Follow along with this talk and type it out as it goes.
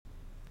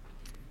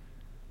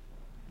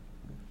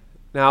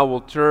Now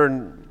we'll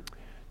turn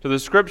to the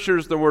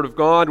Scriptures, the Word of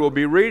God. We'll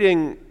be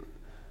reading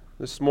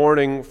this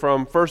morning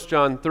from 1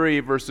 John 3,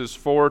 verses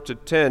 4 to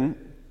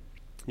 10.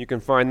 You can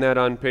find that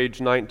on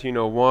page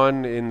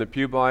 1901 in the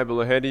Pew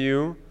Bible ahead of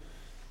you.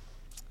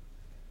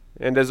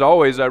 And as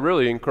always, I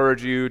really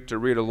encourage you to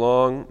read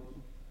along.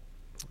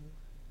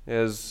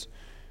 As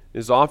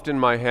is often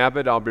my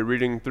habit, I'll be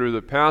reading through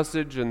the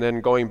passage and then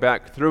going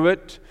back through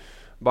it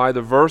by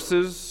the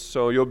verses,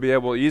 so you'll be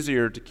able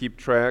easier to keep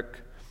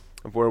track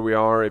of where we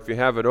are if you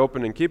have it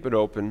open, and keep it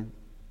open.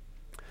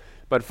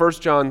 But 1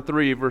 John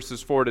 3,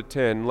 verses 4 to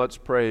 10, let's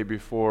pray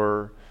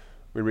before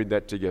we read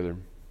that together.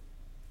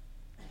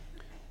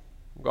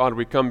 God,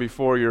 we come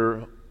before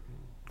your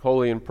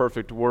holy and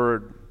perfect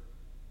word,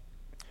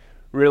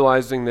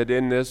 realizing that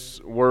in this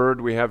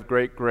word we have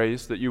great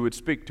grace that you would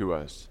speak to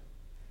us,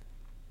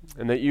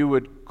 and that you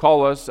would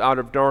call us out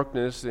of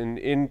darkness and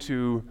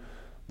into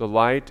the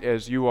light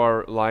as you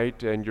are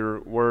light, and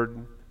your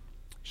word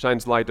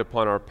shines light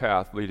upon our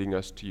path leading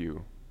us to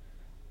you.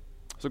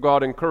 So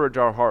God, encourage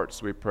our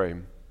hearts, we pray,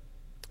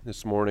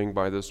 this morning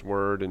by this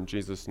word. In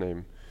Jesus'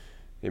 name,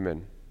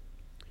 amen.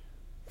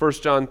 1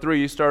 John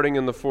 3, starting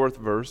in the 4th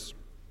verse.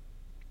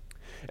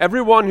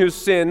 Everyone who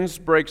sins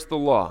breaks the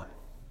law.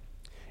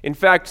 In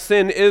fact,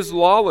 sin is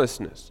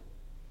lawlessness.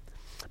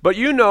 But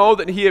you know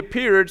that he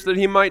appeared so that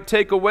he might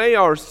take away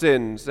our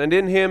sins, and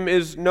in him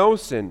is no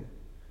sin.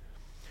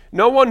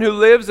 No one who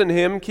lives in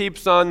him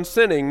keeps on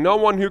sinning. No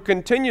one who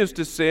continues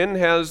to sin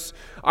has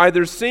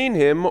either seen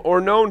him or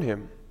known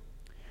him.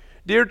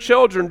 Dear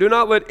children, do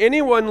not let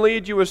anyone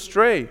lead you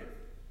astray.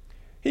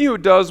 He who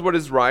does what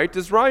is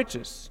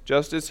righteous,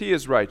 just as he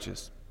is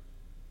righteous.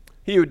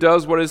 He who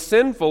does what is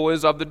sinful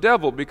is of the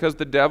devil, because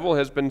the devil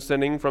has been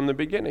sinning from the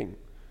beginning.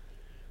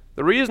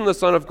 The reason the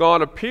Son of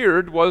God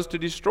appeared was to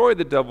destroy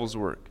the devil's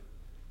work.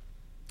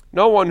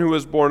 No one who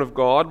is born of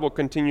God will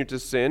continue to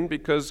sin,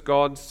 because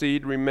God's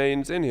seed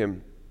remains in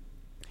him.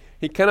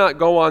 He cannot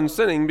go on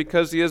sinning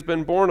because he has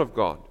been born of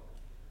God.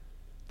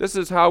 This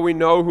is how we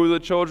know who the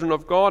children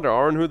of God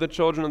are and who the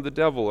children of the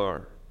devil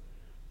are.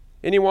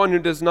 Anyone who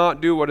does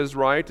not do what is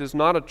right is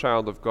not a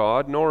child of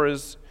God, nor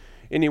is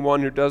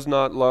anyone who does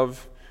not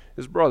love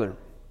his brother.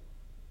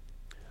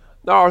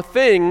 There are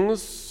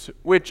things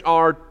which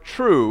are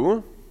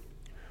true,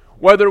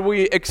 whether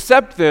we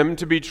accept them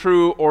to be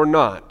true or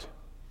not.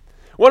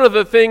 One of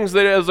the things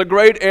that is a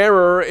great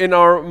error in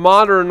our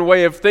modern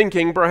way of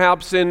thinking,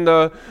 perhaps in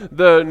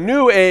the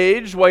New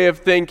Age way of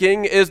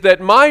thinking, is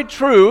that my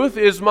truth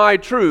is my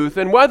truth,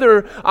 and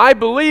whether I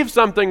believe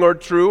something or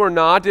true or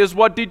not is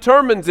what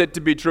determines it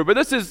to be true. But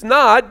this is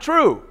not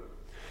true.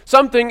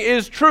 Something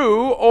is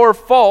true or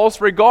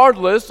false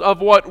regardless of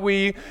what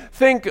we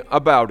think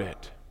about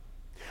it.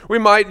 We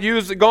might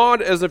use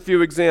God as a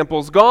few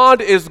examples. God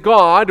is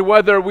God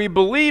whether we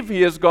believe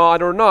he is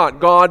God or not.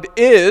 God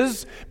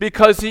is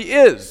because he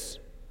is.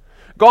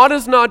 God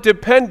is not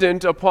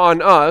dependent upon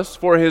us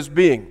for his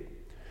being.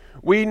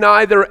 We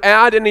neither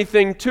add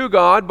anything to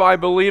God by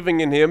believing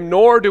in him,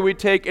 nor do we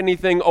take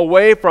anything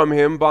away from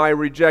him by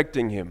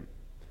rejecting him.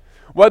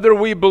 Whether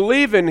we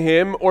believe in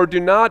him or do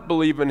not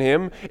believe in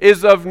him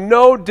is of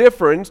no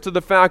difference to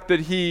the fact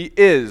that he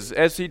is.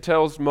 As he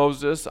tells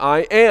Moses,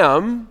 I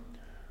am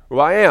who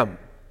I am.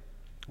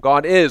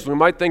 God is. We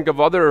might think of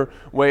other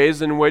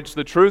ways in which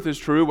the truth is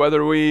true,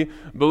 whether we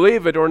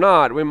believe it or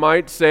not. We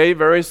might say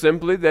very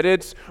simply that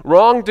it's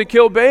wrong to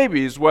kill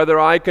babies, whether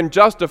I can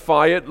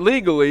justify it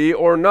legally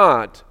or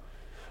not.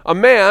 A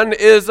man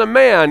is a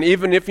man,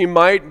 even if he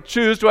might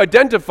choose to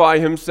identify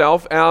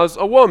himself as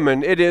a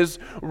woman. It is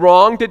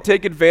wrong to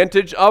take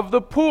advantage of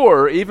the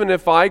poor, even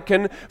if I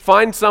can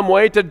find some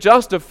way to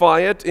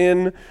justify it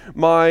in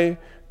my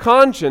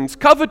conscience.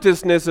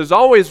 Covetousness is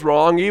always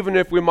wrong, even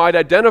if we might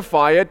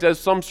identify it as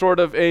some sort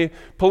of a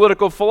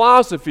political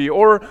philosophy,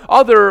 or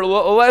other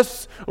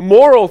less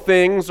moral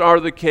things are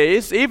the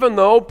case, even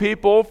though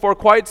people for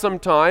quite some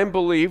time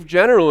believe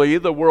generally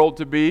the world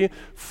to be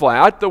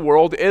flat. The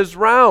world is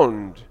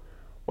round.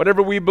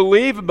 Whatever we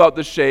believe about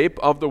the shape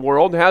of the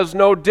world has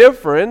no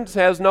difference,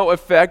 has no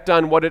effect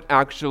on what it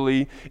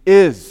actually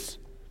is.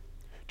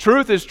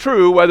 Truth is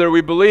true whether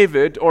we believe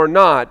it or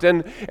not.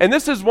 And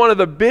this is one of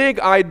the big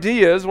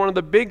ideas, one of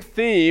the big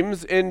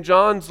themes in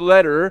John's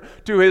letter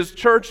to his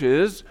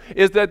churches,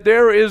 is that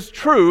there is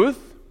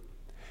truth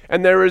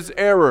and there is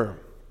error.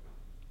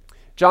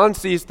 John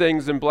sees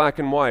things in black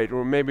and white,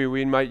 or maybe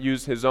we might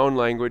use his own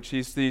language.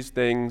 He sees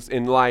things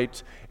in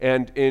light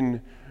and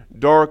in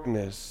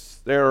darkness.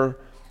 There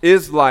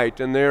is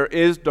light and there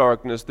is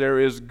darkness. There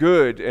is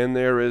good and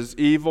there is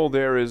evil.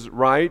 There is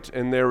right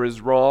and there is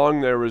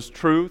wrong. There is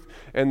truth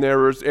and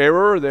there is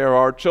error. There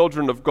are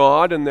children of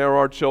God and there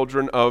are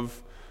children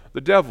of the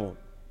devil.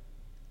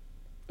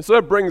 So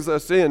that brings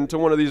us into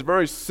one of these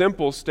very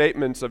simple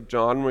statements of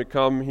John. We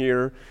come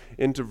here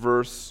into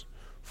verse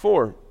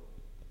 4.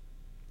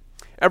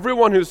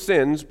 Everyone who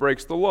sins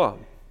breaks the law.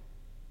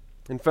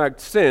 In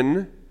fact,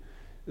 sin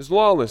is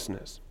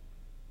lawlessness.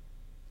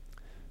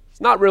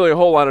 Not really a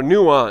whole lot of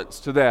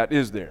nuance to that,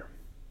 is there?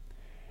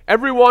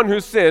 Everyone who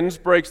sins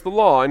breaks the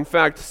law. In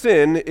fact,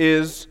 sin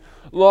is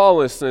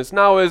lawlessness.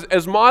 Now,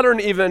 as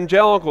modern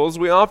evangelicals,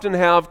 we often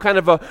have kind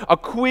of a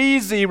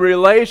queasy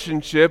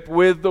relationship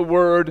with the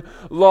word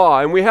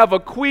law. And we have a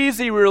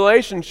queasy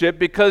relationship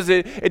because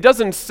it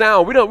doesn't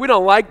sound, we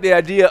don't like the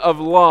idea of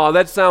law.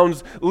 That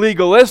sounds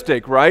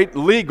legalistic, right?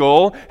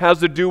 Legal has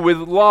to do with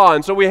law.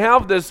 And so we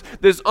have this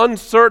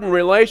uncertain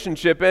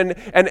relationship. And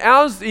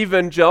as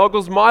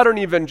evangelicals, modern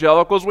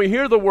evangelicals, we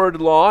hear the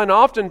word law, and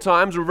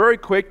oftentimes we're very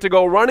quick to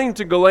go running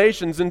to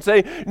Galatians and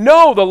say,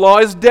 no, the law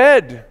is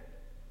dead.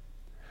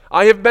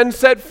 I have been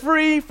set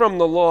free from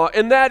the law.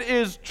 And that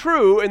is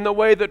true in the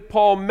way that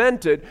Paul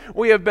meant it.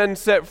 We have been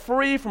set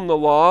free from the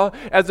law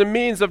as a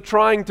means of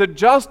trying to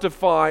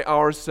justify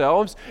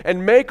ourselves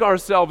and make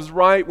ourselves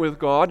right with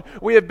God.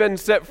 We have been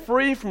set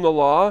free from the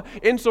law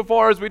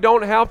insofar as we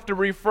don't have to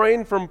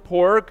refrain from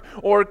pork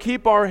or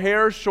keep our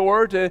hair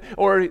short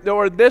or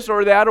this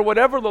or that or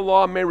whatever the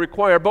law may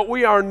require. But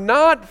we are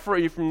not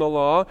free from the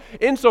law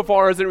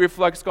insofar as it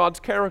reflects God's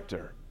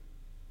character.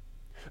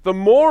 The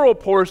moral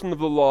portion of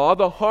the law,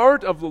 the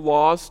heart of the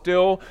law,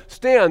 still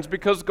stands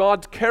because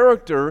God's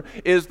character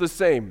is the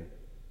same.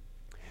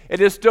 It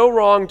is still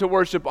wrong to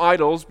worship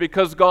idols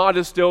because God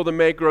is still the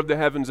maker of the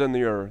heavens and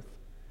the earth.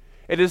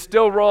 It is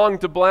still wrong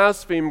to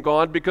blaspheme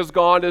God because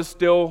God is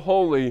still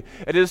holy.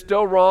 It is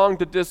still wrong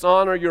to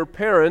dishonor your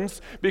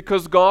parents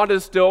because God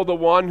is still the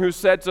one who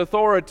sets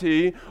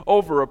authority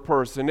over a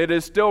person. It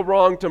is still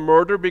wrong to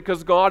murder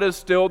because God is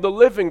still the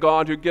living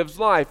God who gives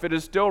life. It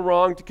is still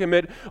wrong to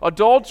commit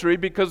adultery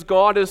because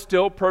God is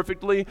still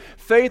perfectly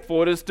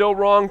faithful. It is still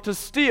wrong to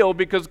steal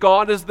because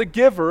God is the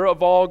giver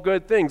of all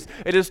good things.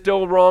 It is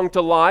still wrong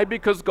to lie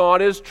because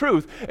God is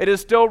truth. It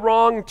is still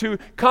wrong to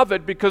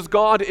covet because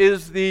God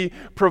is the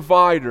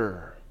provider.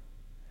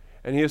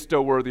 And He is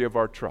still worthy of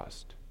our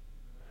trust.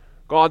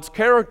 God's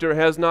character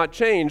has not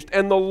changed,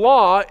 and the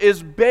law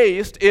is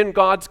based in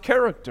God's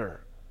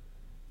character.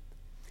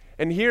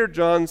 And here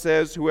John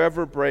says,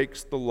 whoever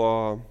breaks the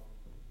law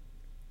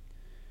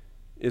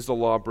is a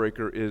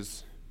lawbreaker,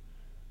 is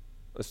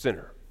a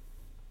sinner.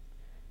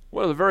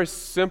 One of the very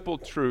simple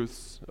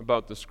truths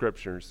about the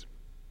Scriptures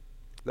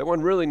that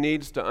one really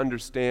needs to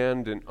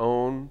understand and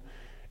own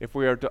if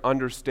we are to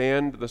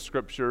understand the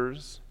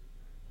Scriptures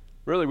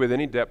really with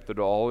any depth at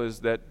all,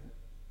 is that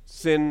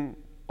sin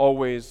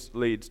always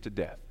leads to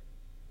death.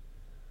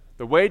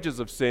 The wages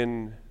of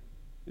sin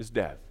is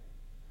death.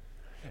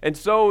 And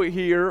so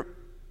here,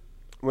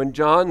 when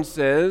John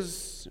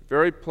says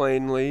very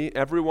plainly,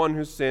 everyone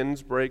who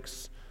sins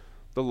breaks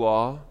the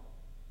law,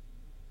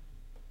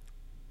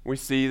 we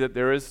see that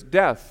there is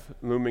death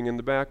looming in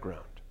the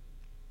background.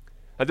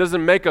 That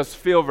doesn't make us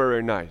feel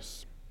very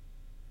nice.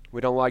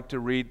 We don't like to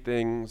read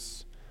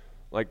things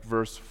like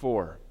verse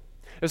 4.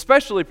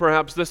 Especially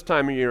perhaps this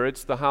time of year,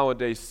 it's the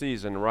holiday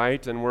season,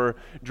 right? And we're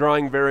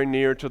drawing very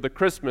near to the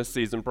Christmas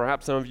season.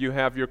 Perhaps some of you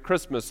have your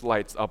Christmas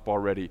lights up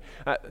already.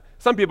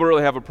 Some people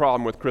really have a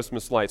problem with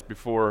Christmas lights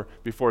before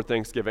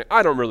Thanksgiving.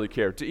 I don't really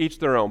care, to each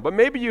their own. But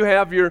maybe you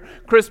have your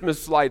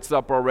Christmas lights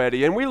up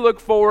already. And we look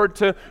forward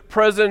to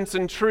presents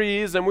and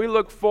trees, and we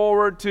look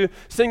forward to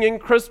singing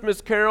Christmas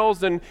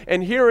carols and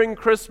hearing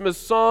Christmas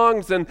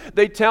songs. And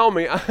they tell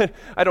me,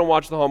 I don't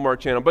watch the Hallmark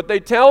Channel, but they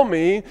tell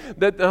me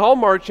that the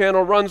Hallmark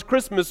Channel runs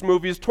Christmas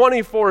movies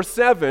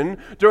 24/7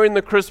 during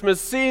the Christmas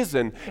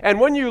season. And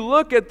when you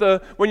look at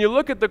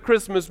the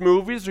Christmas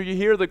movies or you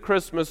hear the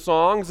Christmas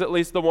songs, at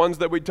least the ones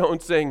that we don't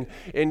sing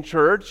in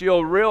church,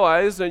 you'll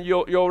realize and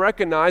you'll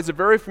recognize a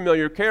very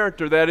familiar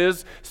character, that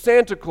is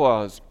Santa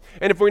Claus.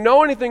 And if we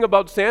know anything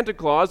about Santa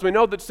Claus, we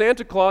know that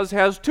Santa Claus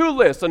has two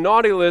lists, a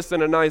naughty list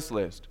and a nice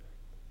list.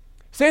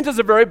 Santa's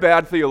a very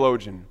bad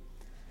theologian,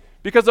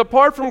 because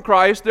apart from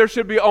Christ, there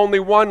should be only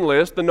one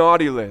list, the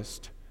naughty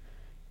list.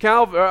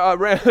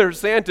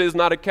 Santa is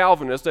not a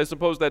Calvinist. I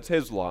suppose that's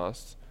his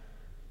loss.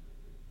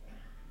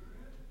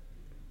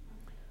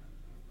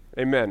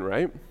 Amen,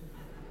 right?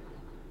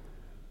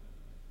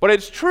 But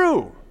it's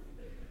true.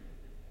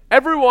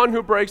 Everyone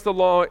who breaks the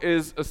law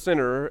is a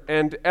sinner,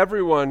 and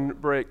everyone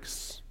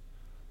breaks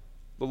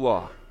the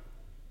law.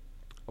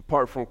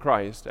 Apart from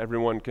Christ,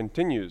 everyone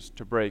continues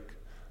to break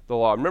the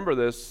law. Remember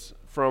this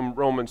from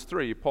Romans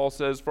 3. Paul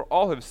says, "For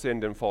all have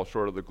sinned and fall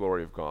short of the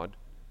glory of God."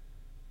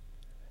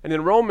 And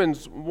in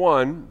Romans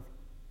 1,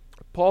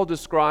 Paul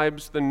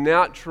describes the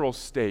natural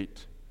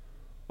state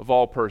of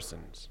all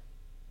persons.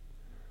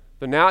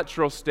 The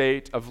natural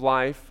state of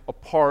life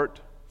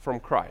apart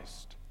from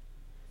Christ.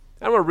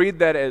 I want to read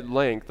that at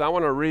length. I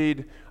want to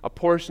read a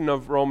portion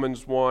of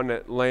Romans 1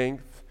 at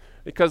length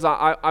because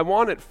I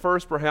want it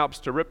first perhaps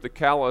to rip the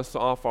callus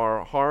off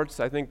our hearts.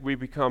 I think we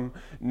become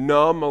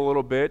numb a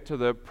little bit to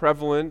the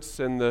prevalence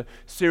and the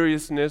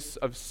seriousness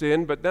of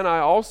sin. But then I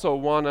also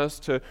want us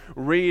to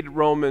read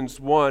Romans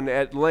 1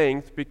 at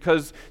length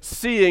because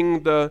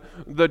seeing the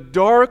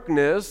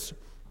darkness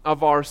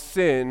of our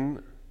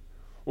sin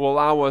will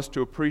allow us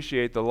to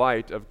appreciate the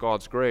light of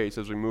God's grace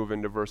as we move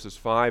into verses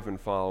 5 and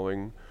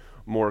following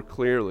more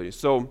clearly.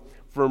 So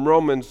from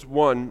Romans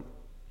 1,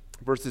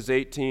 verses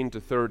 18 to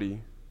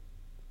 30,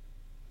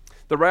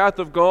 The wrath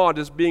of God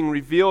is being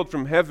revealed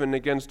from heaven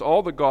against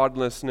all the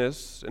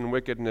godlessness and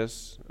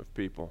wickedness of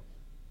people,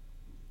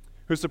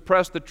 who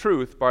suppress the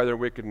truth by their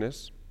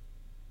wickedness.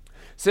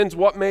 Since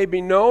what may be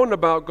known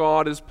about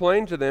God is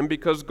plain to them,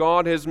 because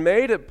God has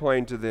made it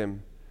plain to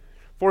them.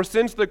 For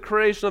since the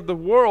creation of the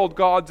world,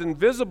 God's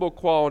invisible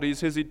qualities,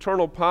 His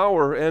eternal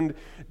power and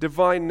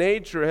divine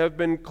nature, have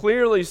been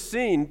clearly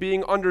seen,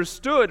 being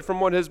understood from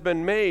what has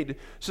been made,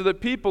 so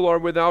that people are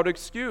without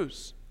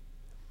excuse.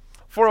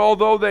 For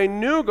although they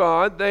knew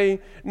God,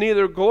 they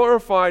neither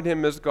glorified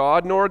Him as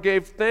God, nor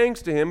gave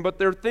thanks to Him, but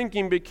their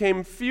thinking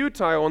became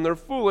futile, and their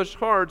foolish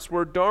hearts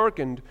were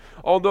darkened.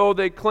 Although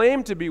they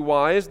claimed to be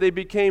wise, they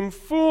became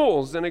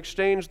fools, and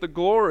exchanged the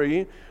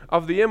glory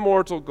of the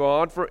immortal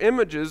God for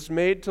images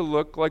made to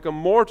look like a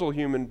mortal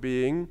human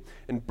being,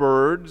 and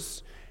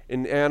birds,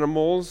 and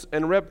animals,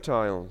 and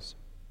reptiles.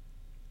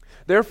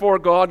 Therefore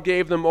God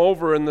gave them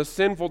over in the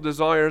sinful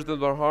desires of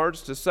their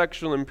hearts to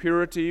sexual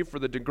impurity, for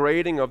the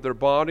degrading of their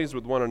bodies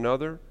with one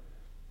another.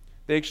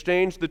 They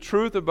exchanged the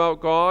truth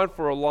about God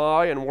for a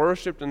lie, and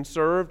worshipped and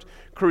served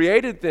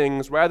created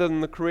things rather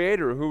than the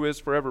Creator, who is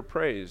forever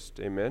praised.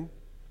 Amen.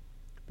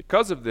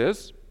 Because of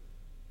this,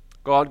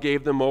 God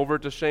gave them over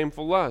to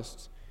shameful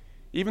lusts.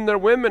 Even their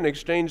women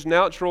exchanged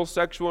natural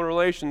sexual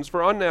relations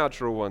for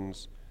unnatural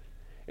ones.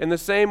 In the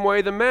same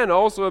way, the men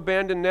also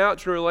abandoned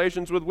natural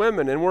relations with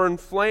women and were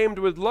inflamed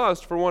with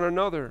lust for one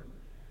another.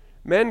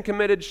 Men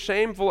committed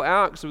shameful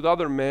acts with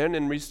other men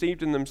and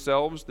received in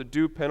themselves the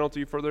due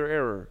penalty for their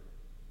error.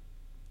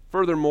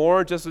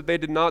 Furthermore, just as they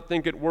did not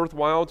think it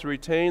worthwhile to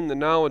retain the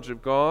knowledge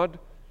of God,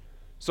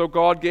 so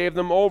God gave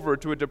them over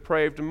to a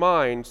depraved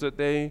mind, so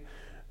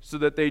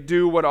that they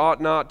do what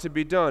ought not to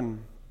be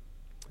done.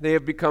 They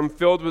have become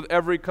filled with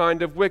every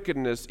kind of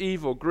wickedness,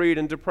 evil, greed,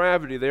 and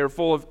depravity. They are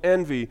full of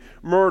envy,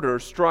 murder,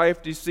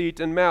 strife,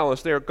 deceit, and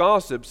malice. They are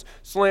gossips,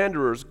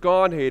 slanderers,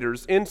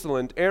 God-haters,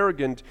 insolent,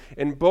 arrogant,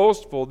 and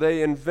boastful.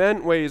 They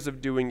invent ways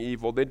of doing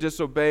evil. They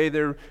disobey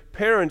their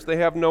parents. They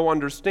have no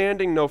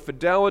understanding, no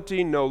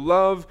fidelity, no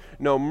love,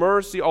 no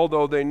mercy,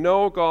 although they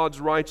know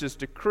God's righteous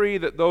decree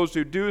that those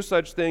who do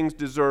such things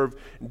deserve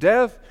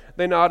death.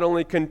 They not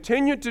only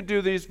continue to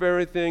do these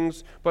very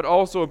things, but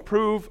also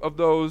approve of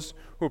those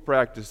who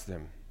practice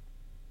them.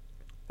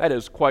 That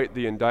is quite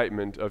the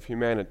indictment of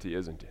humanity,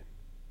 isn't it?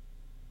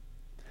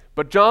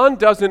 But John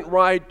doesn't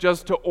write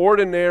just to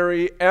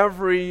ordinary,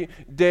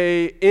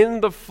 everyday,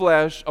 in the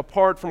flesh,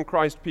 apart from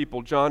Christ's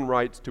people. John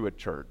writes to a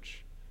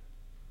church,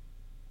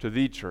 to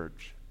the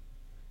church.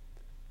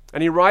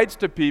 And he writes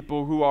to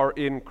people who are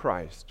in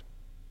Christ.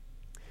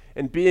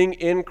 And being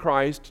in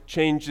Christ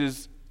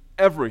changes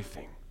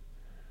everything,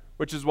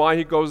 which is why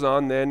he goes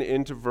on then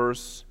into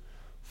verse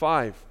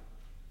 5.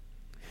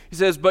 He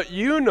says, But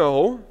you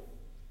know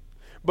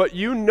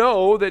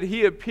that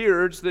he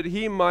appeared so that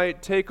he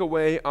might take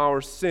away our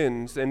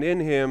sins, and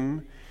in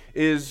him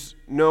is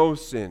no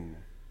sin.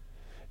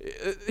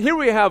 Here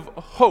we have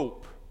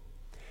hope.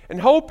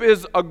 And hope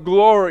is a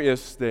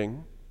glorious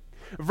thing.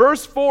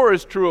 Verse 4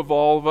 is true of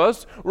all of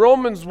us.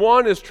 Romans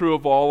 1 is true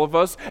of all of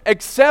us,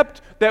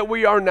 except that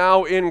we are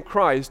now in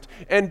Christ.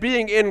 And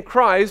being in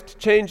Christ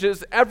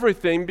changes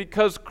everything,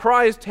 because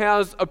Christ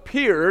has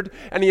appeared,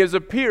 and he has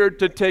appeared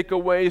to take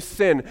away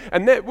sin.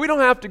 And that we don't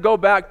have to go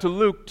back to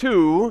Luke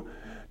 2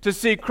 to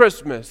see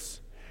Christmas.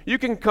 You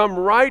can come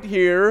right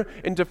here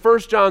into 1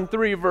 John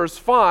 3 verse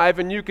 5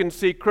 and you can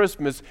see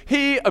Christmas.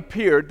 He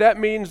appeared. That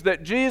means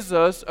that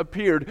Jesus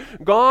appeared.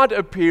 God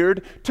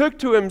appeared, took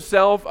to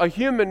himself a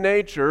human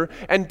nature,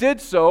 and did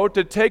so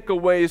to take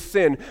away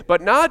sin.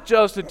 But not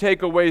just to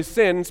take away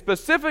sin,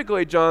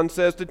 specifically John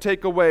says to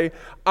take away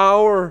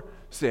our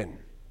sin.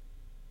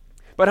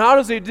 But how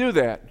does he do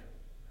that?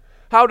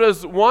 How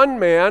does one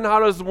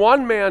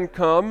man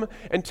come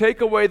and take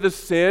away the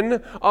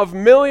sin of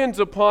millions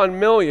upon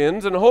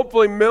millions, and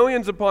hopefully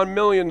millions upon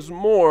millions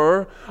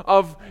more,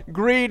 of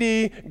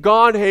greedy,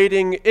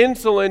 God-hating,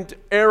 insolent,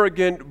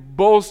 arrogant,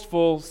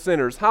 boastful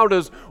sinners? How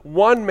does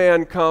one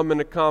man come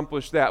and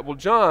accomplish that? Well,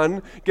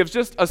 John gives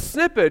just a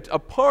snippet, a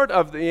part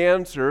of the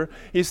answer.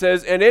 He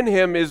says, and in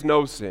him is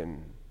no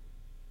sin.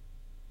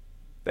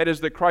 That is,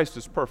 that Christ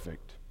is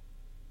perfect.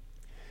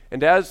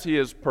 And as he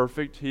is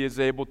perfect, he is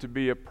able to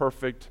be a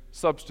perfect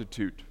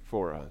substitute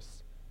for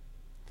us.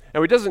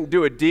 And he doesn't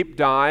do a deep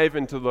dive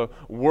into the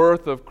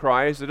worth of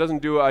Christ. He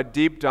doesn't do a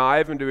deep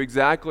dive into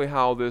exactly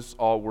how this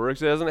all works.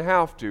 He doesn't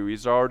have to.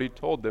 He's already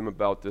told them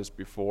about this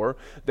before.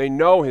 They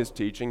know his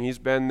teaching. He's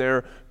been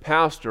their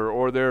pastor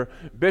or their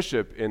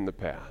bishop in the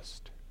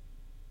past.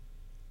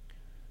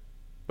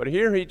 But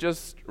here he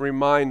just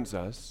reminds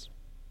us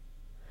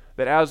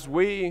that as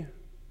we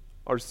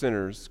are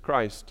sinners,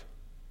 Christ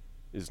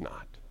is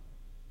not.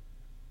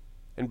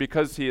 And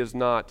because he is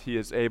not, he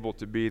is able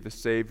to be the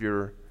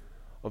Savior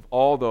of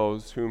all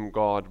those whom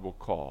God will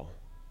call.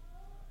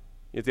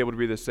 He is able to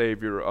be the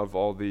Savior of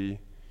all the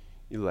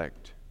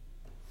elect.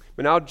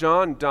 But now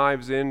John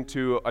dives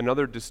into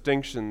another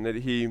distinction that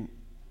he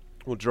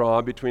will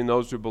draw between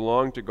those who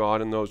belong to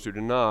God and those who do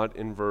not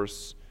in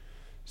verse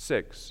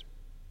 6.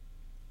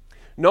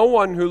 No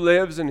one who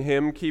lives in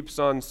him keeps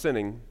on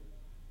sinning.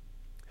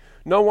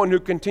 No one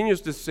who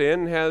continues to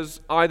sin has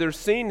either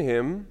seen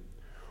him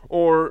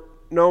or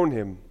known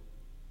him.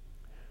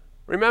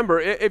 Remember,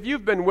 if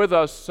you've been with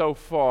us so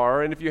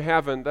far, and if you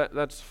haven't,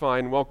 that's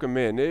fine, welcome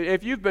in.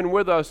 If you've been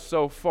with us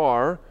so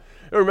far,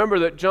 remember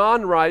that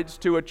John writes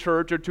to a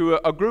church or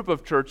to a group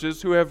of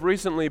churches who have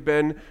recently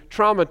been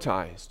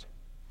traumatized.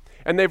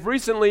 And they've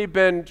recently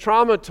been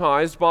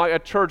traumatized by a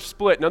church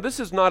split. Now,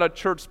 this is not a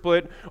church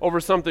split over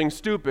something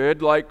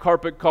stupid like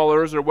carpet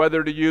colors or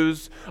whether to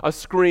use a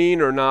screen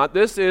or not.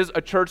 This is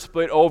a church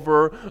split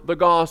over the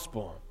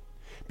gospel.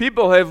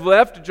 People have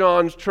left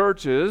John's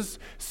churches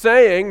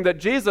saying that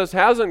Jesus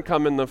hasn't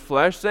come in the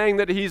flesh, saying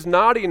that he's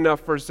not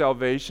enough for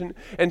salvation,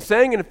 and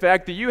saying, in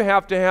fact, that you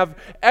have to have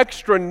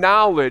extra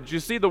knowledge.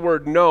 You see the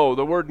word know.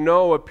 The word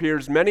know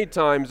appears many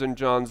times in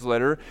John's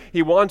letter.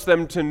 He wants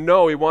them to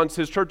know. He wants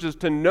his churches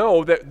to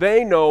know that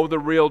they know the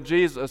real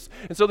Jesus.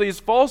 And so these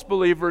false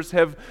believers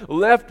have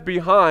left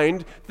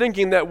behind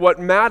thinking that what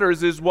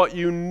matters is what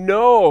you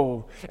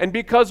know. And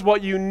because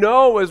what you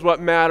know is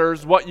what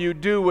matters, what you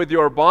do with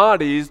your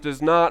bodies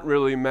does not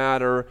really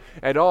matter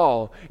at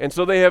all. And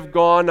so they have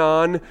gone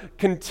on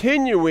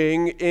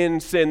continuing in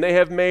sin. They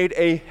have made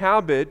a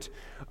habit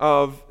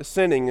of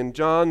sinning. And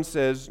John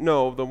says,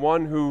 no, the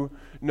one who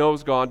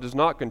knows God does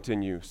not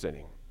continue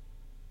sinning.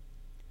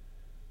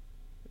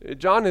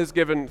 John has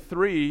given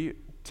 3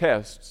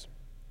 tests.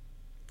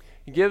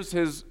 He gives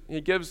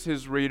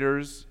his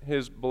readers,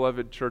 his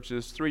beloved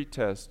churches, 3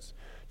 tests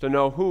to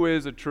know who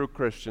is a true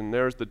Christian.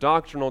 There's the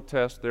doctrinal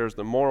test, there's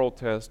the moral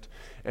test,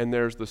 and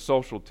there's the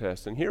social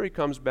test. And here he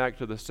comes back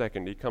to the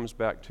second. He comes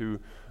back to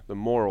the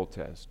moral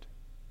test.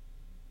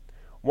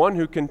 One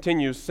who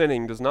continues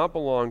sinning does not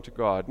belong to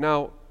God.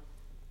 Now,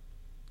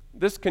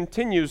 this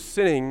continues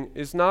sinning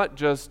is not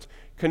just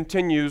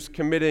continues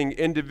committing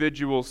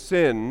individual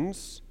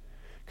sins.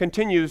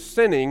 Continues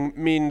sinning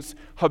means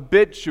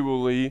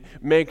habitually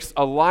makes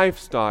a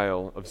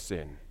lifestyle of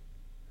sin.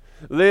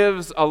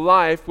 Lives a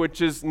life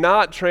which is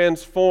not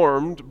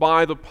transformed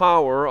by the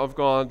power of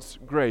God's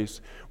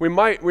grace. We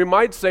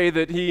might say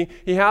that he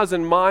has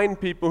in mind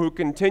people who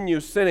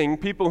continue sinning,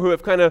 people who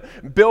have kind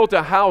of built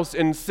a house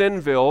in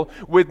Sinville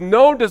with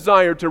no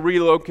desire to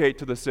relocate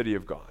to the city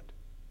of God.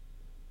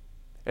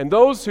 And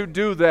those who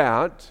do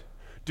that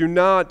do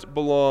not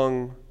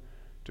belong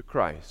to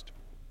Christ.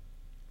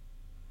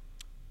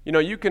 You know,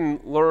 you can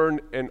learn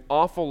an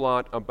awful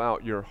lot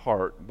about your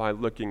heart by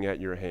looking at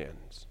your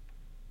hands.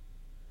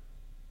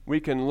 We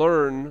can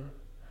learn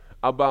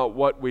about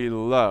what we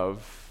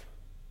love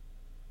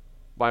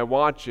by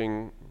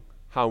watching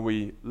how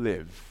we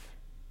live.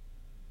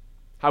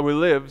 How we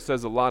live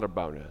says a lot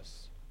about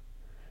us.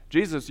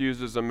 Jesus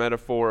uses a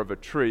metaphor of a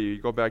tree.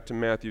 Go back to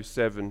Matthew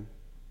 7.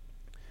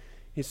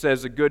 He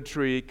says, a good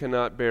tree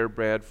cannot bear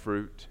bad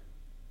fruit,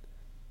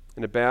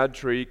 and a bad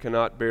tree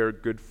cannot bear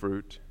good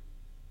fruit.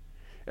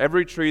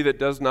 Every tree that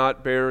does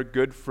not bear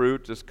good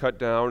fruit is cut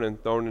down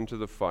and thrown into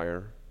the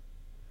fire.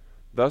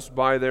 Thus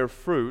by their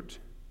fruit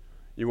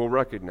you will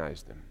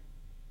recognize them.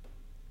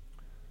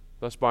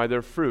 Thus by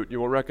their fruit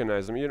you will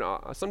recognize them. You know,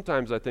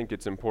 sometimes I think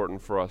it's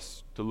important for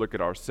us to look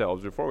at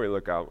ourselves before we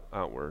look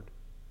outward.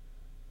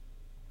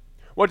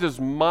 What does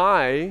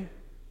my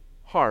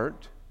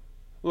heart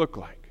look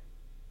like?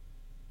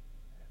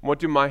 What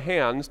do my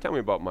hands tell me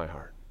about my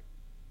heart?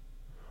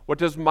 What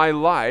does my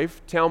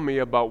life tell me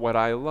about what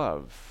I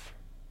love?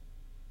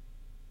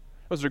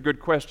 Those are good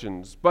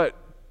questions, but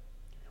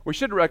we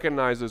should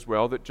recognize as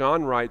well that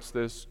John writes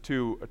this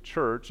to a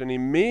church, and he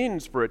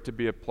means for it to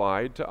be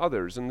applied to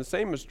others. And the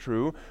same is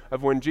true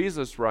of when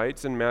Jesus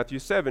writes in Matthew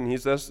 7. He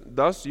says,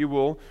 thus you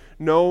will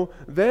know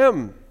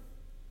them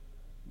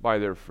by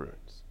their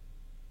fruits.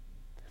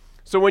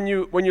 So when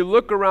you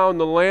look around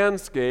the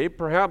landscape,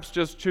 perhaps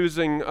just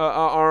choosing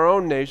our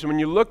own nation, when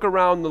you look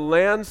around the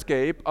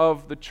landscape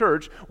of the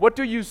church, what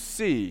do you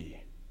see?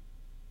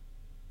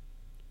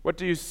 What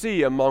do you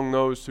see among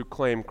those who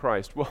claim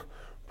Christ? Well,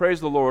 praise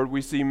the Lord,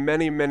 we see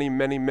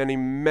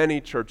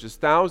many churches,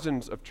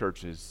 thousands of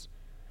churches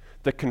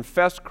that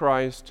confess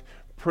Christ,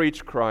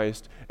 preach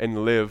Christ,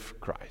 and live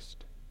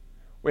Christ.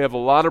 We have a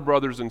lot of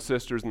brothers and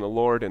sisters in the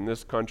Lord in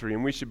this country,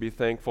 and we should be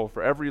thankful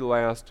for every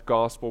last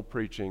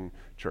gospel-preaching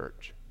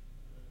church.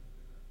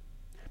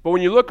 But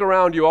when you look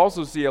around, you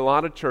also see a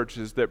lot of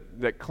churches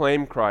that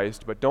claim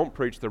Christ, but don't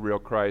preach the real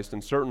Christ,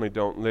 and certainly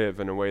don't live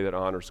in a way that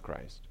honors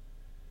Christ.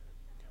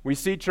 We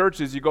see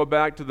churches, you go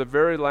back to the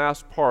very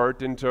last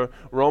part into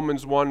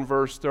Romans 1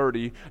 verse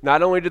 30,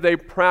 not only do they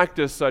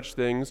practice such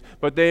things,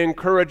 but they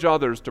encourage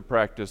others to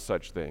practice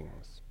such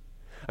things.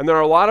 And there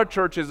are a lot of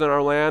churches in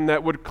our land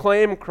that would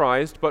claim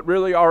Christ, but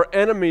really are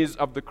enemies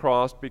of the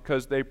cross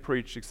because they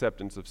preach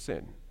acceptance of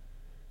sin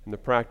and the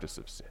practice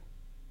of sin.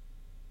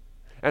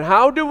 And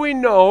how do we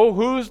know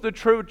who's the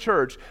true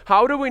church?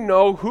 How do we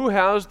know who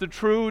has the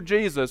true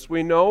Jesus?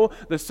 We know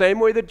the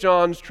same way that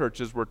John's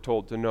churches were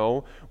told to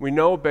know. We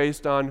know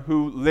based on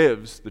who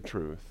lives the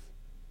truth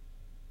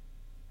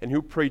and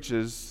who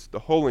preaches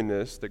the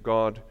holiness that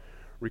God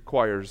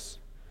requires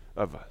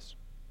of us.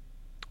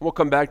 We'll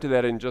come back to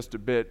that in just a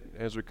bit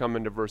as we come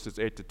into verses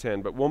 8 to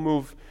 10, but we'll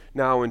move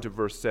now into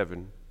verse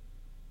 7.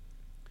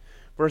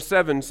 Verse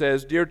 7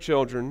 says, "Dear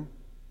children,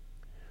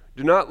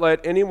 do not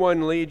let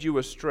anyone lead you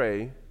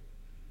astray.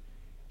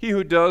 He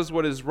who does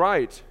what is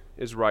right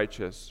is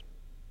righteous,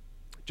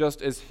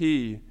 just as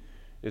he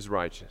is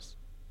righteous."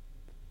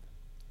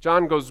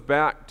 John goes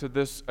back to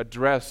this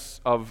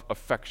address of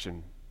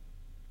affection,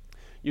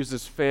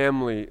 uses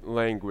family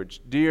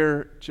language,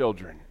 dear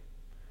children.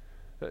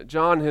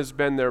 John has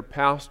been their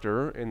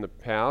pastor in the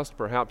past.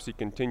 Perhaps he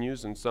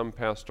continues in some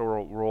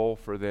pastoral role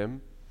for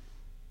them.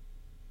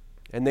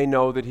 And they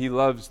know that he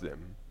loves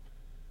them.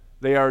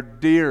 They are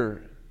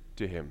dear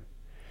to him.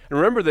 And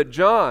remember that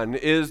John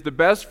is the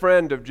best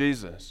friend of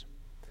Jesus.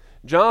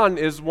 John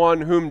is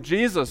one whom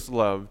Jesus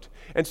loved.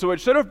 And so it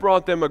should have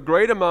brought them a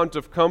great amount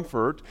of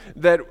comfort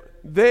that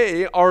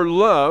they are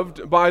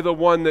loved by the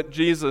one that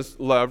Jesus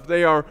loved.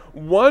 They are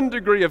one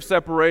degree of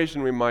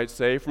separation, we might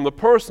say, from the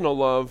personal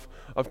love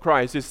of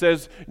Christ. He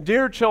says,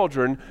 "Dear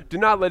children, do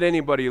not let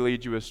anybody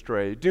lead you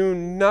astray. Do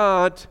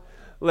not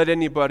let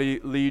anybody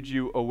lead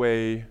you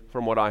away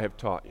from what I have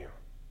taught you."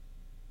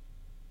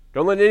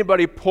 Don't let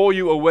anybody pull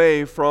you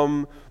away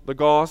from the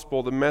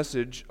gospel, the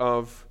message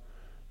of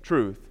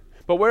truth.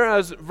 But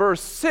whereas verse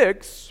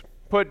 6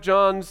 put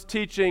John's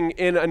teaching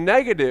in a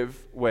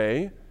negative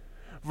way,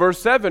 verse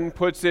 7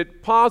 puts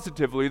it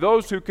positively.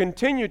 Those who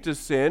continue to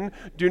sin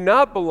do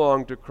not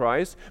belong to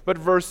Christ. But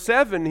verse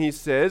 7, he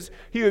says,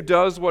 "He who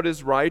does what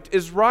is right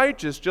is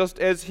righteous, just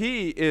as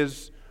he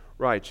is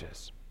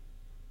righteous."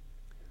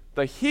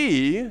 The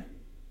he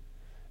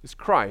is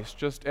Christ,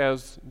 just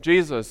as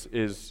Jesus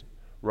is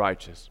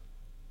righteous.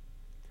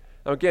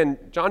 Now again,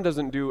 John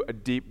doesn't do a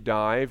deep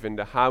dive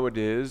into how it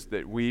is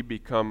that we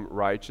become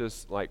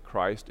righteous like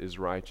Christ is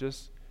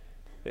righteous.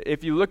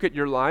 If you look at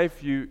your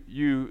life,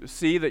 you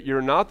see that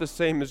you're not the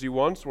same as you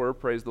once were,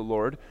 praise the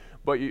Lord,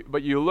 but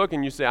you look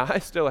and you say, I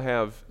still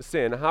have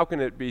sin. How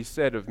can it be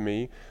said of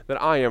me that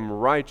I am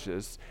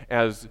righteous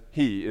as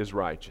he is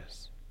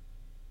righteous?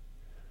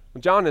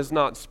 John is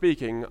not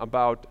speaking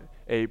about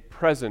a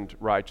present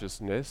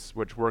righteousness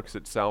which works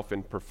itself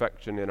in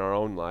perfection in our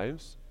own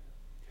lives.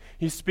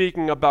 He's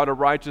speaking about a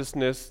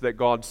righteousness that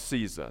God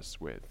sees us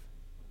with.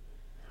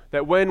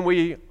 That when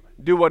we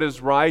do what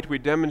is right, we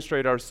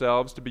demonstrate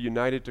ourselves to be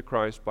united to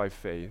Christ by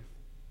faith.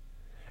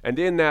 And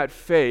in that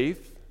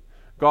faith,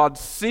 God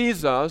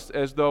sees us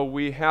as though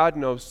we had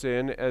no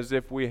sin, as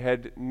if we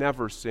had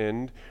never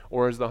sinned,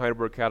 or as the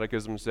Heidelberg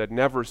Catechism said,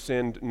 never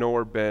sinned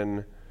nor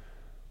been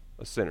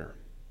a sinner.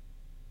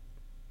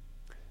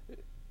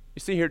 You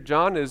see here,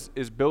 John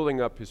is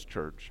building up his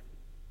church.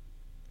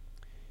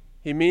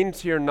 He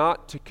means here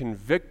not to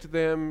convict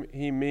them,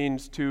 he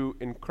means to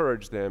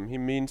encourage them. He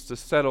means to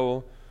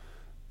settle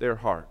their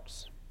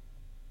hearts.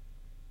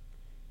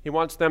 He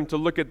wants them to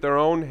look at their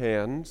own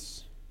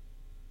hands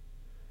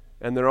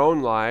and their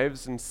own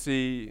lives and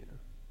see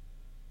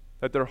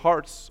that their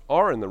hearts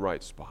are in the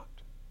right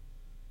spot,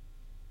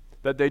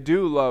 that they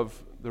do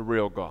love the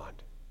real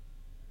God,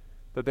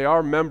 that they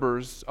are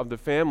members of the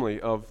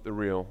family of the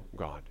real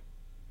God.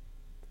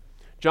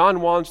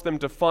 John wants them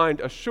to find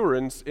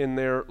assurance in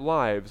their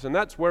lives, and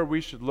that's where we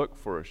should look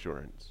for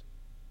assurance.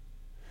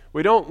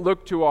 We don't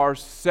look to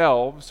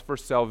ourselves for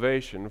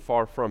salvation,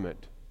 far from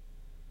it.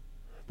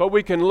 But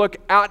we can look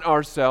at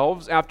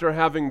ourselves after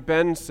having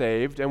been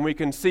saved, and we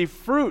can see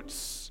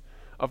fruits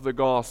of the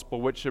gospel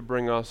which should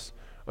bring us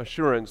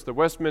assurance. The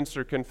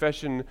Westminster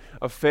Confession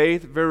of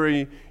Faith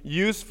very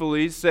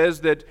usefully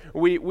says that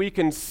we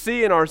can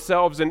see in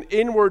ourselves an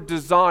inward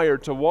desire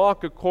to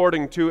walk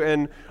according to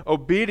an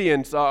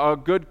obedience, a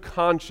good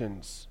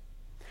conscience.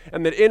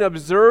 And that in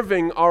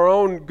observing our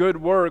own good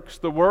works,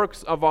 the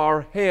works of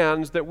our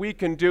hands, that we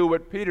can do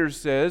what Peter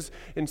says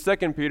in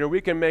 2 Peter,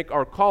 we can make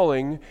our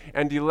calling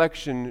and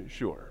election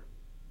sure.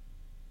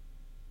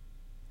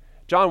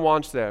 John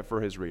wants that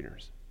for his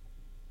readers,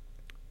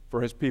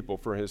 for his people,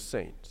 for his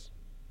saints,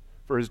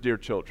 for his dear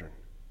children.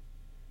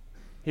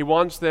 He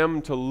wants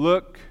them to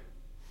look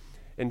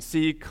and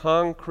see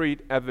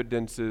concrete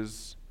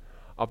evidences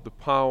of the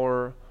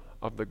power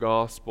of the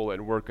gospel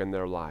at work in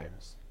their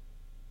lives.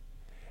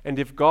 And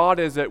if God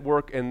is at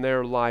work in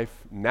their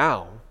life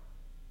now,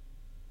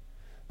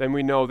 then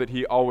we know that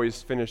he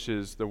always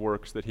finishes the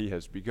works that he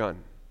has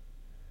begun.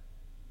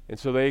 And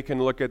so they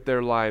can look at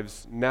their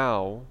lives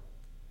now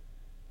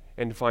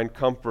and find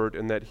comfort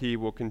in that he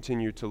will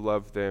continue to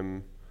love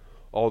them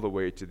all the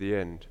way to the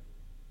end.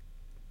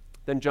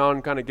 Then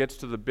John kind of gets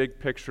to the big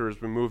picture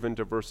as we move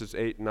into verses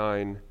 8,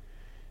 9,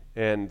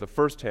 and the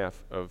first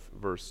half of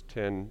verse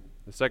 10.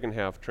 The second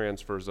half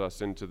transfers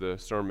us into the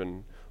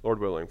sermon, Lord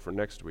willing, for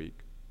next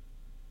week.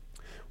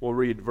 We'll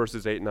read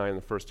verses 8 and 9,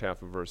 the first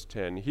half of verse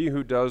 10. He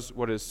who does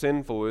what is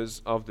sinful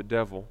is of the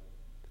devil,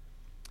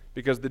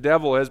 because the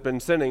devil has been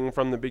sinning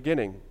from the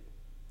beginning.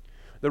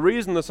 The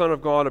reason the Son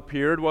of God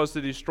appeared was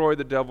to destroy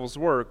the devil's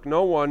work.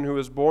 No one who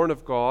is born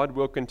of God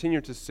will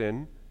continue to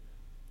sin,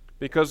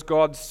 because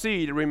God's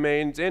seed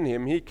remains in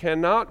him. He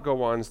cannot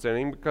go on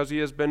sinning because he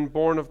has been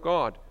born of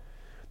God.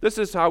 This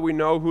is how we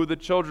know who the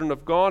children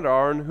of God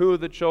are and who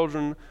the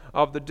children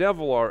of the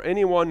devil are.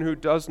 Anyone who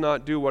does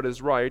not do what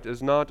is right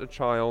is not a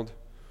child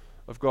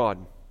of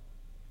God.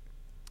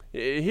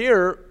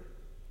 Here,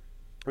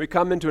 we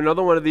come into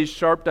another one of these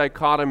sharp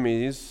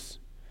dichotomies,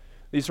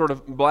 these sort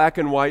of black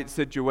and white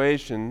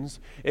situations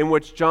in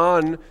which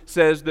John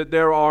says that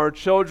there are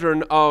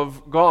children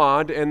of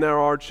God and there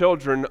are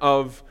children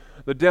of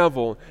the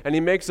devil. And he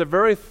makes a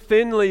very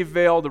thinly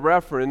veiled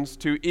reference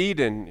to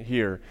Eden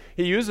here.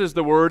 He uses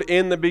the word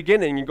in the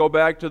beginning. You go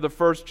back to the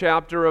first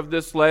chapter of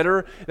this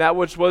letter, that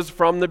which was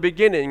from the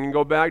beginning. You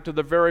go back to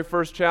the very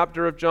first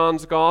chapter of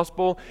John's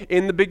Gospel.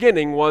 In the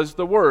beginning was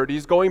the Word.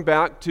 He's going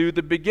back to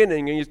the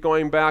beginning, and he's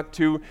going back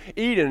to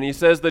Eden. He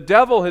says the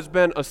devil has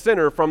been a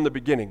sinner from the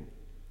beginning.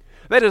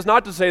 That is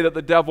not to say that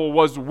the devil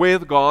was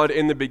with God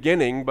in the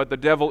beginning, but the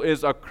devil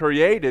is a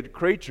created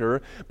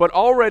creature. But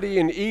already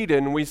in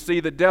Eden, we see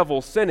the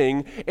devil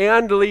sinning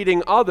and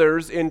leading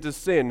others into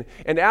sin.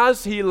 And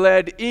as he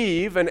led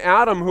Eve and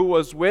Adam, who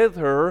was with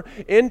her,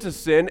 into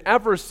sin,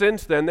 ever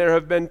since then, there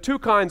have been two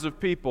kinds of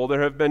people.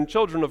 There have been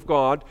children of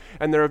God,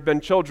 and there have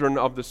been children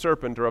of the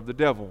serpent or of the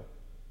devil.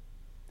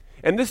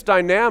 And this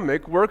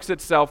dynamic works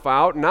itself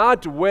out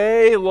not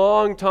way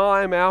long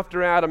time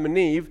after Adam and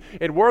Eve.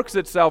 It works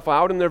itself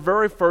out in their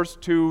very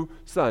first two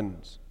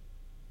sons.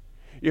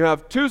 You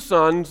have two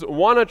sons,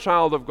 one a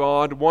child of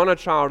God, one a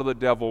child of the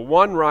devil,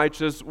 one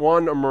righteous,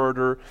 one a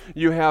murderer.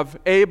 You have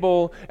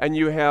Abel and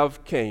you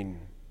have Cain.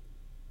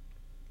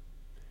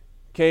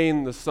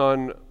 Cain, the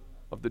son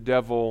of the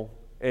devil,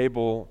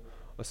 Abel,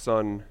 a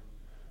son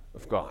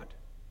of God.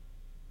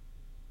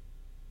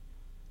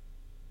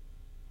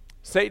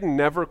 Satan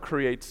never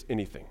creates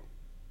anything.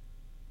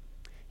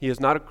 He is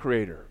not a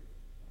creator.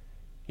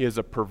 He is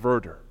a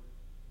perverter.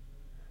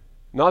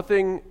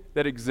 Nothing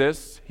that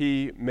exists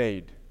he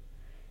made.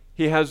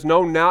 He has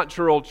no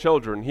natural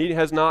children. He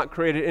has not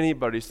created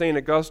anybody. St.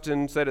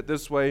 Augustine said it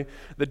this way: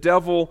 the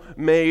devil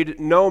made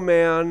no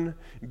man,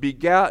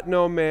 begat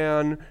no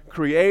man,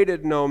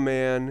 created no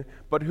man,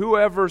 but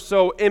whoever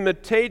so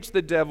imitates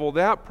the devil,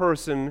 that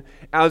person,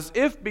 as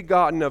if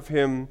begotten of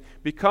him,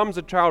 becomes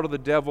a child of the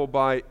devil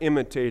by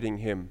imitating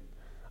him.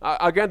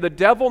 Again, the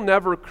devil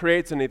never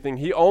creates anything.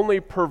 He only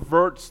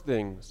perverts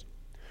things.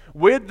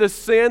 With the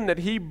sin that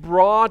he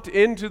brought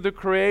into the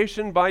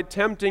creation by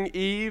tempting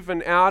Eve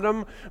and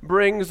Adam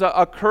brings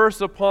a curse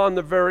upon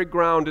the very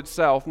ground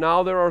itself.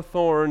 Now there are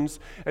thorns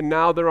and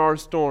now there are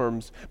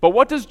storms. But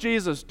what does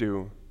Jesus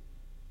do?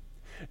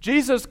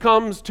 Jesus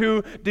comes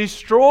to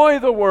destroy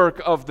the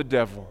work of the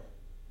devil.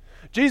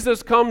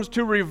 Jesus comes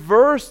to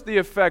reverse the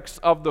effects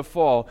of the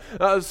fall.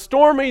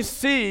 Stormy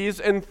seas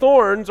and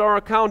thorns are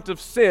a count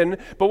of sin,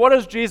 but what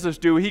does Jesus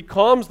do? He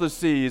calms the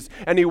seas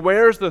and he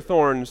wears the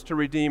thorns to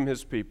redeem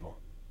his people.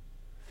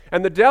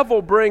 And the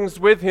devil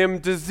brings with him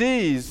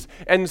disease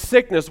and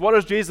sickness. What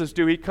does Jesus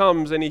do? He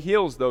comes and he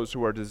heals those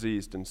who are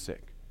diseased and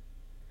sick.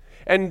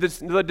 And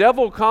the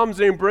devil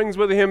comes and brings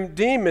with him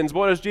demons.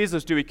 What does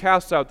Jesus do? He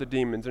casts out the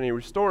demons and he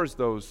restores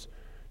those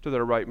to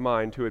their right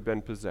mind who had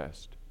been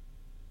possessed.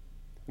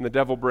 And the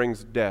devil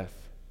brings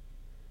death.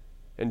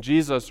 And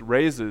Jesus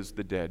raises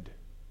the dead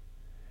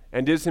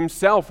and is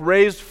himself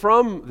raised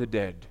from the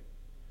dead.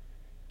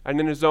 And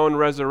in his own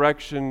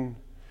resurrection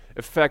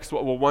effects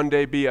what will one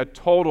day be a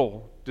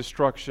total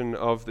destruction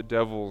of the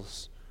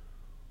devil's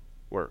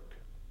work.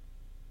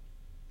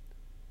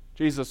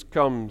 Jesus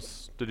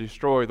comes to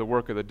destroy the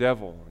work of the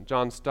devil.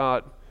 John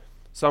Stott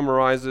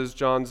summarizes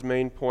John's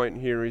main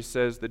point here. He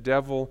says, the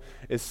devil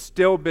is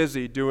still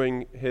busy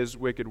doing his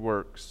wicked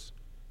works,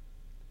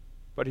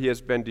 but he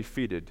has been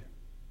defeated.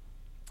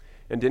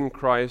 And in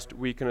Christ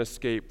we can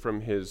escape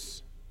from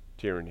his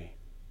tyranny.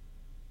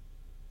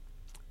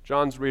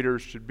 John's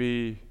readers should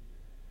be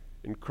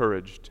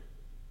encouraged.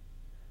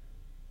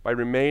 By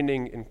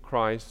remaining in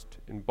Christ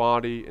in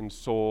body and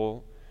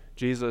soul,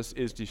 Jesus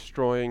is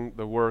destroying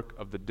the work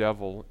of the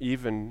devil,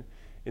 even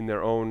in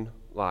their own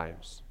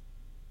lives.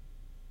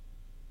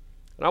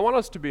 And I want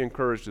us to be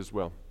encouraged as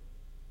well.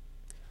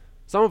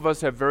 Some of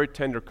us have very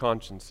tender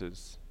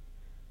consciences.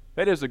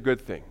 That is a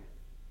good thing.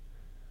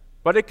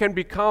 But it can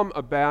become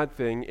a bad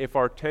thing if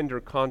our tender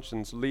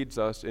conscience leads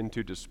us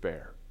into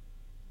despair.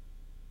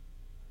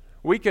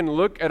 We can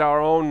look at our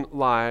own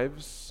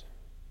lives,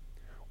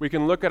 we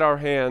can look at our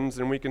hands,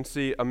 and we can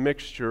see a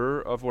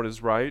mixture of what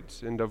is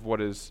right and of what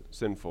is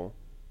sinful.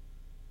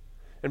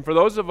 And for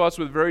those of us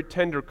with very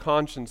tender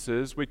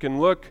consciences, we can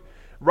look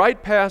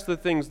right past the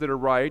things that are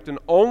right and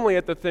only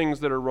at the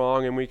things that are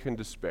wrong, and we can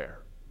despair.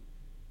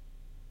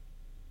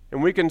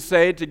 And we can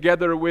say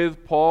together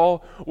with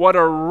Paul, what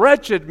a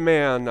wretched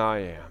man I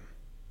am.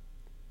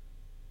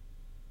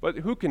 But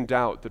who can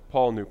doubt that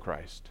Paul knew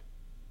Christ?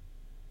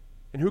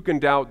 And who can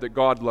doubt that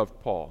God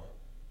loved Paul?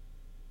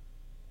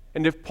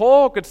 And if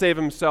Paul could say of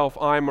himself,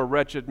 I'm a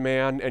wretched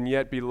man, and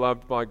yet be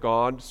loved by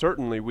God,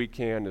 certainly we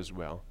can as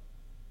well.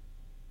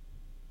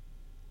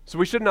 So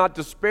we should not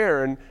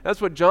despair, and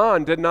that's what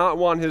John did not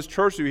want his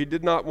church to. He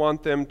did not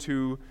want them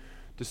to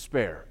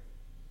despair.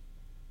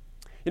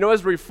 You know,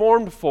 as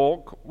Reformed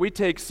folk, we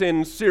take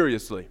sin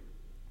seriously.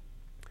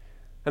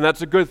 And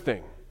that's a good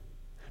thing,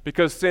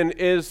 because sin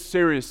is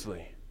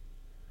seriously.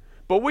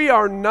 But we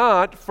are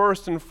not,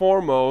 first and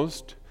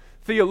foremost,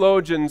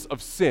 theologians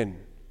of sin,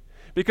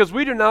 because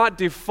we do not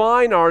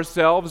define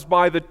ourselves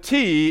by the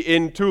T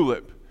in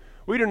tulip.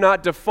 We do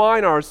not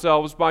define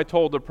ourselves by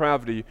total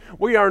depravity.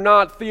 We are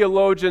not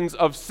theologians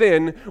of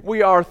sin.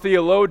 We are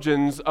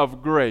theologians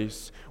of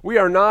grace. We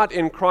are not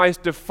in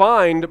Christ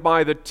defined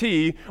by the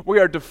T. We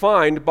are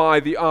defined by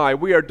the I.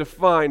 We are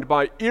defined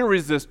by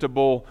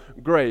irresistible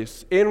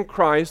grace. In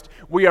Christ,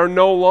 we are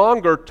no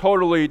longer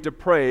totally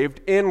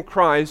depraved. In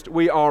Christ,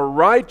 we are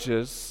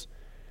righteous,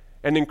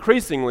 and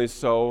increasingly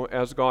so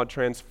as God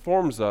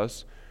transforms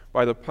us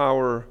by the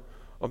power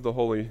of the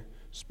Holy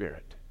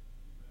Spirit.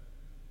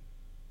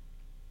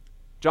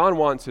 John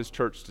wants his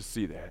church to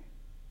see that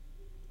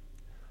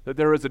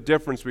there is a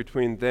difference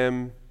between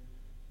them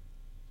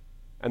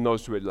and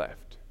those who had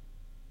left.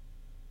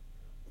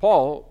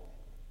 Paul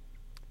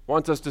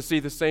wants us to see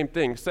the same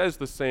thing, says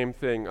the same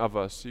thing of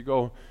us. You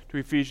go to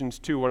Ephesians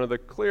 2, one of the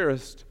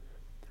clearest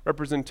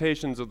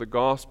representations of the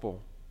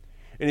gospel.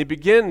 And he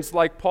begins,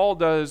 like Paul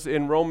does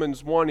in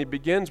Romans 1, he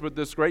begins with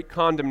this great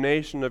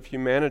condemnation of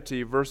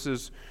humanity,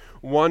 verses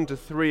 1 to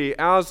 3.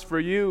 As for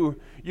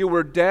you, you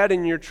were dead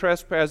in your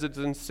trespasses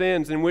and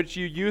sins, in which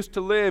you used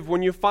to live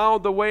when you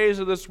followed the ways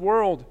of this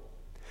world.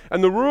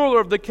 And the ruler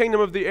of the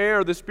kingdom of the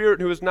air, the spirit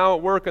who is now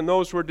at work in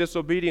those who are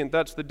disobedient,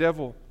 that's the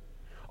devil.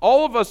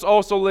 All of us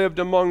also lived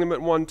among them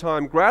at one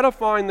time,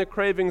 gratifying the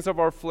cravings of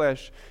our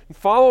flesh, and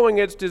following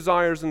its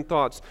desires and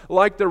thoughts.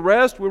 Like the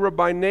rest, we were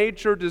by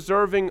nature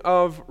deserving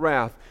of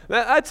wrath.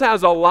 That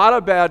has a lot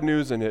of bad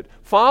news in it.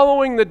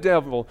 Following the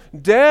devil,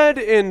 dead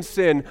in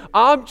sin,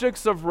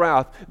 objects of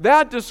wrath.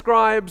 That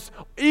describes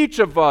each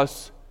of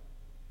us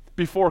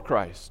before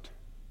Christ.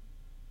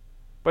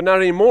 But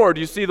not anymore.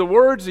 Do you see the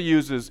words he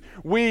uses?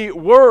 We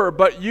were,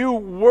 but you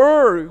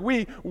were.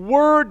 We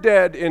were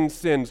dead in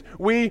sins.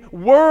 We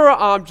were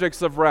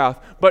objects of wrath,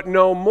 but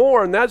no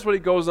more. And that's what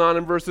he goes on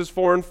in verses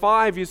 4 and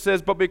 5. He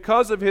says, but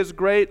because of his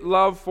great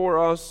love for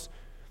us,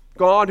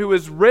 God, who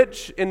is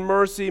rich in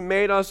mercy,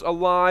 made us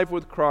alive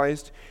with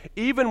Christ,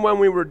 even when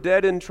we were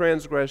dead in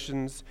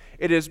transgressions.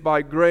 It is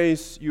by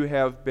grace you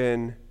have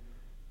been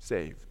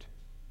saved.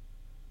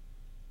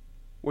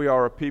 We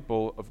are a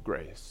people of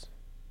grace.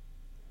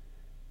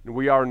 And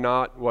we are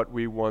not what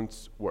we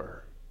once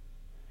were.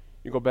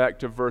 You go back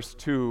to verse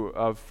 2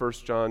 of 1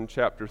 John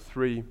chapter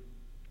 3.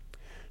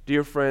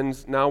 Dear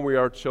friends, now we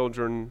are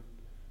children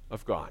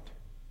of God.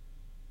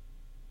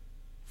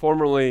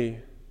 Formerly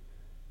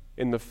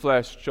in the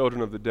flesh,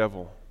 children of the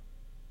devil,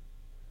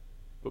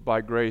 but by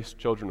grace,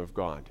 children of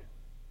God.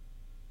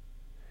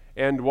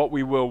 And what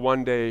we will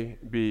one day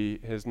be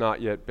has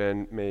not yet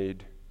been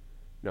made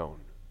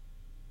known.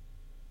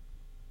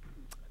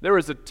 There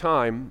is a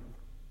time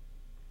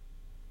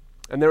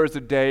and there is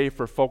a day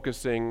for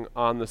focusing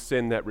on the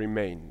sin that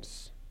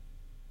remains.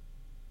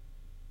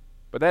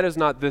 But that is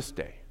not this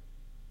day.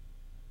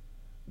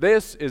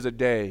 This is a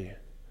day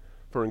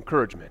for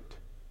encouragement.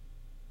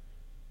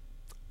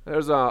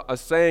 There's a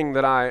saying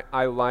that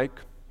I like,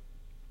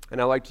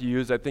 and I like to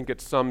use. I think it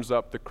sums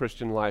up the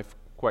Christian life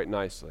quite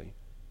nicely.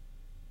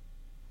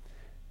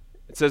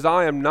 It says,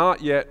 I am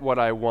not yet what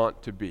I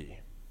want to be,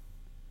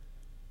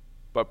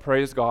 but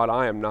praise God,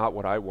 I am not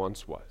what I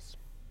once was.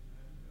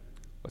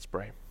 Let's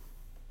pray.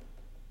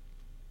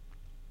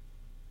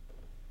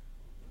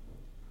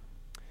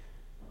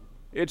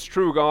 It's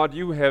true, God,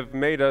 you have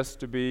made us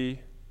to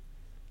be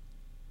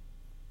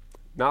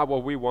not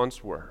what we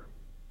once were.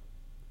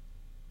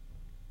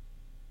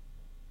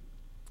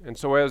 And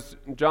so as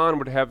John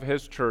would have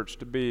his church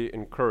to be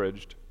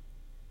encouraged,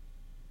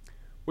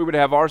 we would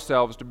have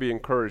ourselves to be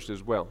encouraged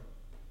as well.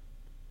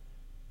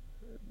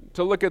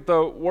 To look at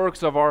the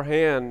works of our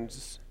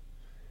hands,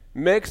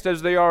 mixed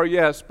as they are,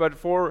 yes, but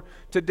for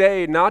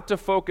today, not to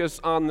focus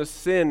on the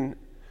sin,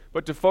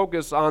 but to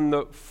focus on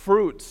the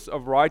fruits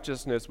of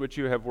righteousness which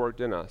you have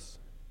worked in us.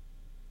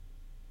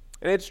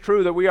 And it's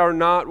true that we are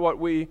not what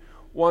we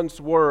once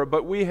were,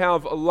 but we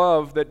have a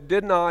love that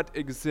did not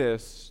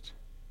exist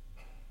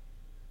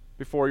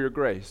before your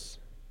grace.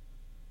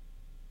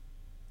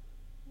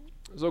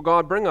 So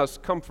God, bring us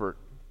comfort.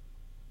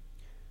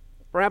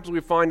 Perhaps we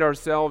find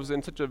ourselves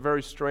in such a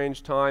very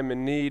strange time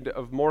in need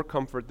of more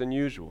comfort than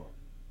usual.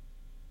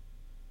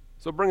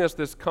 So bring us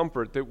this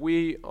comfort that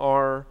we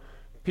are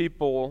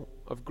people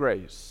of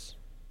grace.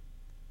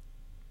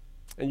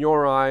 In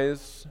your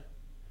eyes,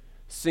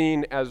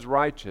 seen as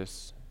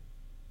righteous,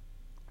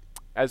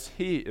 as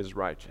he is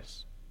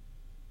righteous.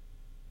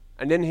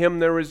 And in him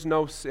there is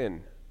no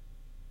sin.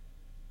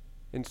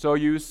 And so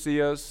you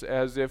see us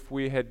as if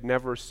we had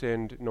never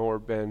sinned nor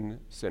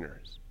been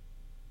sinners.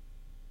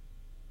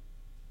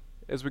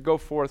 As we go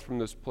forth from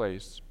this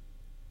place,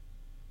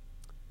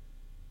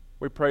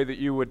 we pray that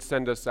you would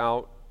send us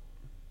out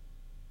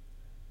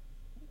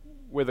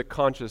with a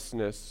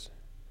consciousness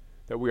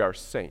that we are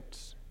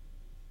saints,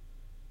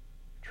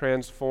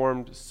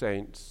 transformed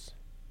saints,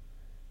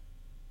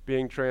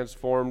 being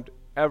transformed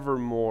ever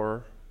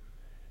more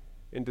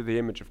into the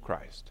image of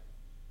Christ.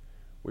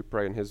 We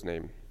pray in his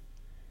name.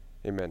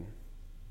 Amen.